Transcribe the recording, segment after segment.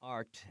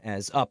art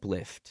as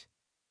uplift,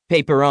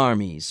 paper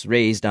armies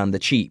raised on the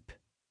cheap.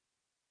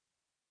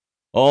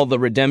 All the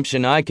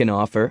redemption I can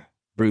offer,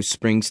 Bruce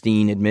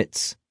Springsteen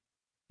admits,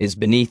 is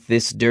beneath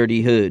this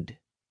dirty hood.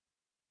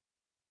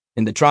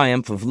 In The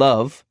Triumph of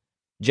Love,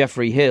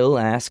 Geoffrey Hill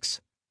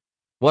asks,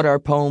 "What are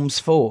poems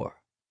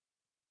for?"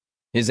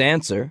 His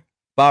answer,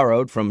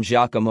 borrowed from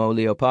Giacomo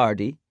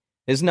Leopardi,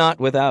 is not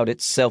without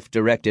its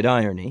self-directed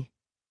irony.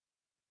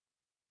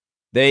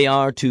 They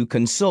are to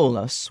console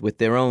us with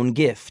their own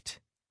gift,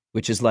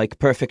 which is like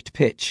perfect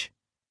pitch.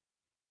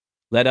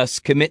 Let us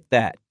commit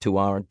that to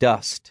our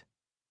dust.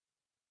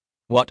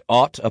 What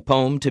ought a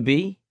poem to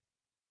be?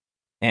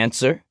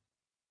 Answer: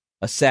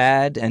 a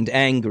sad and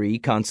angry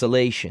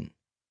consolation.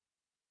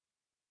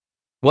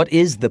 What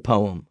is the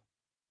poem?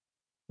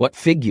 What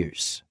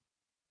figures?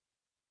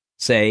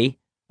 Say,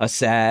 a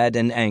sad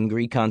and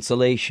angry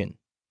consolation.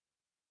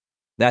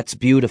 That's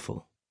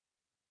beautiful.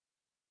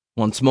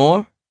 Once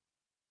more,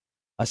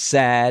 a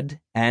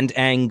sad and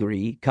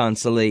angry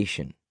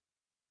consolation.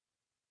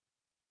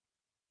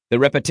 The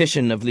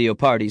repetition of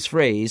Leopardi's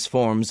phrase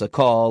forms a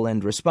call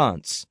and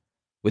response,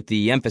 with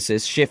the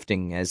emphasis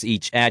shifting as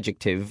each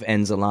adjective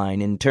ends a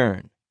line in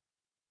turn.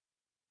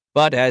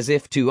 But as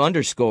if to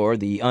underscore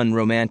the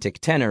unromantic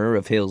tenor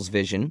of Hill's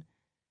vision,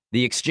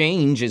 the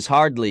exchange is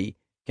hardly,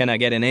 "Can I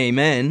get an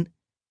amen?"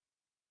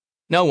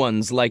 No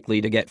one's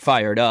likely to get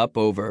fired up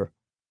over,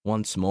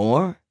 "Once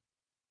more?"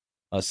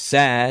 A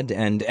sad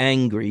and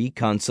angry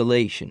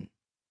consolation.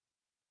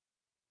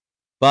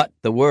 But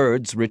the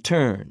words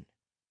return,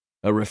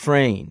 a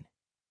refrain,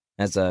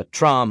 as a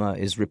trauma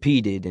is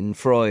repeated in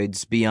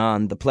Freud's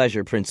Beyond the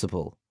Pleasure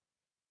principle,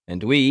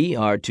 and we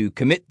are to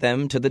commit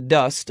them to the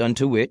dust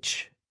unto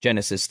which,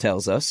 Genesis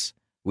tells us,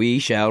 we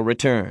shall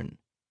return,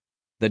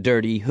 the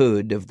dirty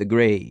hood of the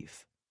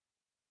grave.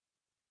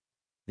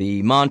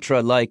 The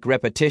mantra-like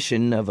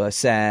repetition of a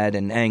sad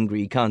and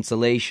angry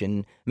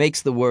consolation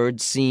makes the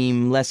words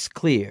seem less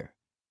clear,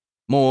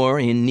 more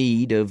in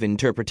need of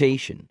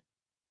interpretation.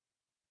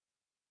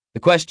 The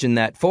question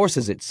that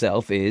forces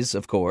itself is,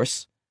 of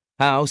course,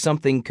 how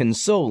something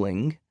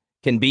consoling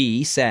can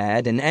be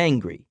sad and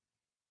angry,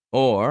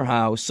 or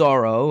how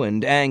sorrow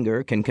and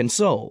anger can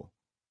console,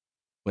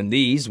 when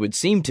these would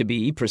seem to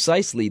be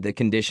precisely the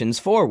conditions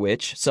for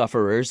which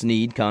sufferers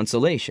need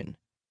consolation.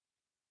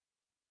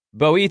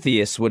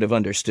 Boethius would have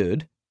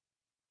understood.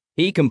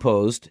 He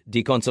composed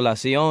Di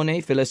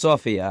Consolatione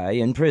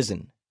Philosophiae in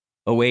prison,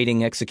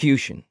 awaiting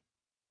execution.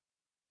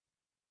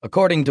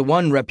 According to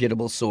one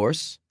reputable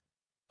source,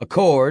 a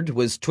cord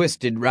was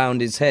twisted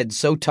round his head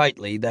so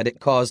tightly that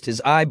it caused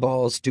his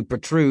eyeballs to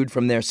protrude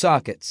from their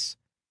sockets,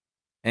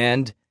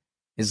 and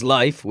his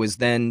life was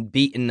then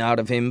beaten out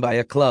of him by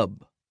a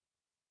club.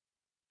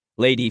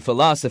 Lady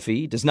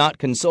Philosophy does not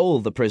console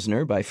the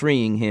prisoner by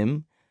freeing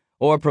him,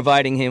 or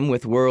providing him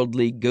with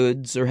worldly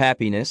goods or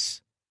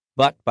happiness,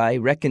 but by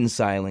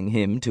reconciling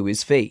him to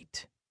his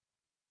fate.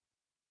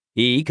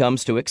 He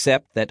comes to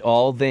accept that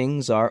all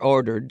things are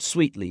ordered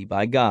sweetly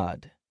by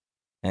God,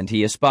 and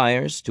he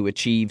aspires to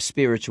achieve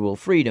spiritual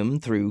freedom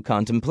through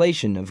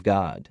contemplation of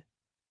God.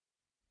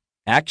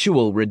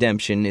 Actual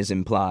redemption is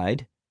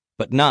implied,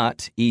 but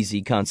not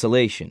easy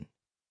consolation.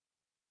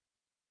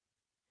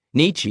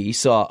 Nietzsche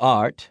saw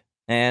art,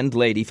 and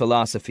Lady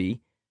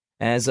Philosophy,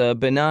 as a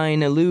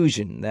benign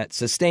illusion that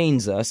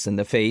sustains us in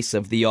the face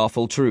of the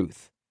awful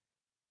truth,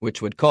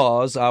 which would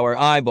cause our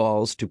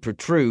eyeballs to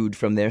protrude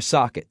from their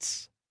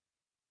sockets.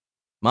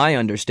 My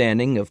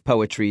understanding of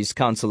poetry's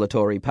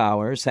consolatory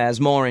powers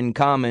has more in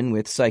common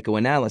with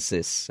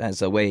psychoanalysis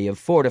as a way of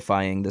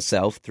fortifying the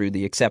self through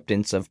the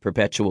acceptance of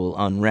perpetual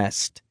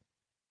unrest.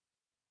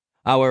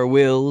 Our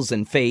wills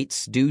and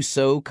fates do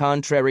so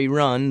contrary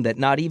run that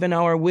not even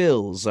our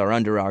wills are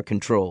under our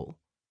control.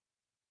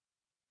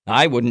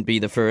 I wouldn't be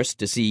the first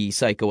to see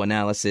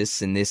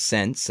psychoanalysis in this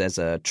sense as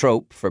a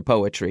trope for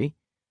poetry,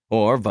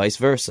 or vice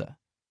versa.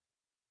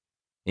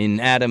 In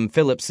Adam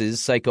Phillips's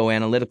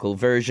psychoanalytical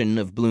version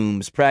of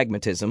Bloom's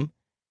pragmatism,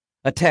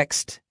 a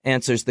text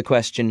answers the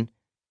question,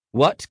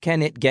 what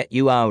can it get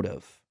you out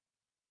of?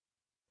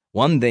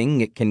 One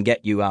thing it can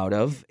get you out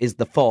of is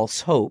the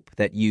false hope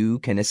that you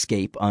can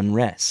escape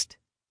unrest.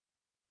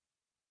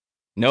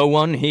 No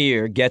one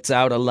here gets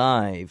out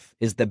alive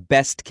is the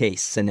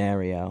best-case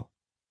scenario.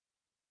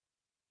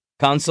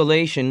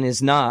 Consolation is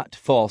not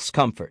false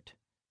comfort.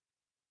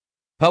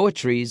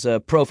 Poetry's a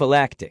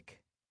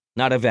prophylactic,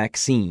 not a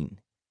vaccine.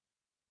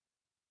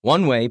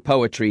 One way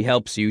poetry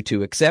helps you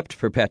to accept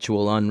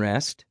perpetual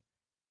unrest,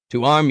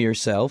 to arm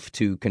yourself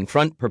to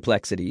confront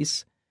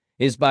perplexities,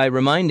 is by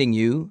reminding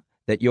you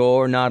that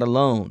you're not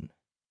alone,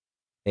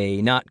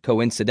 a not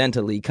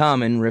coincidentally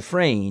common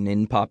refrain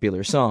in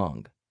popular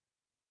song.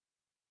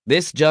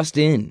 This just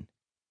in.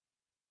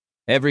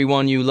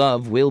 Everyone you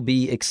love will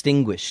be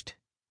extinguished,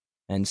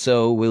 and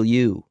so will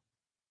you.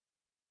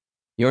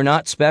 You're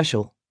not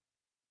special.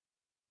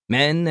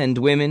 Men and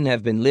women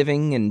have been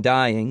living and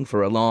dying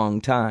for a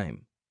long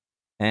time,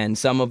 and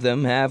some of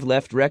them have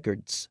left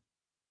records.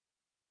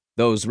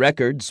 Those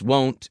records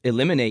won't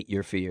eliminate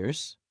your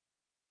fears.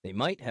 They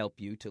might help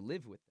you to live with them.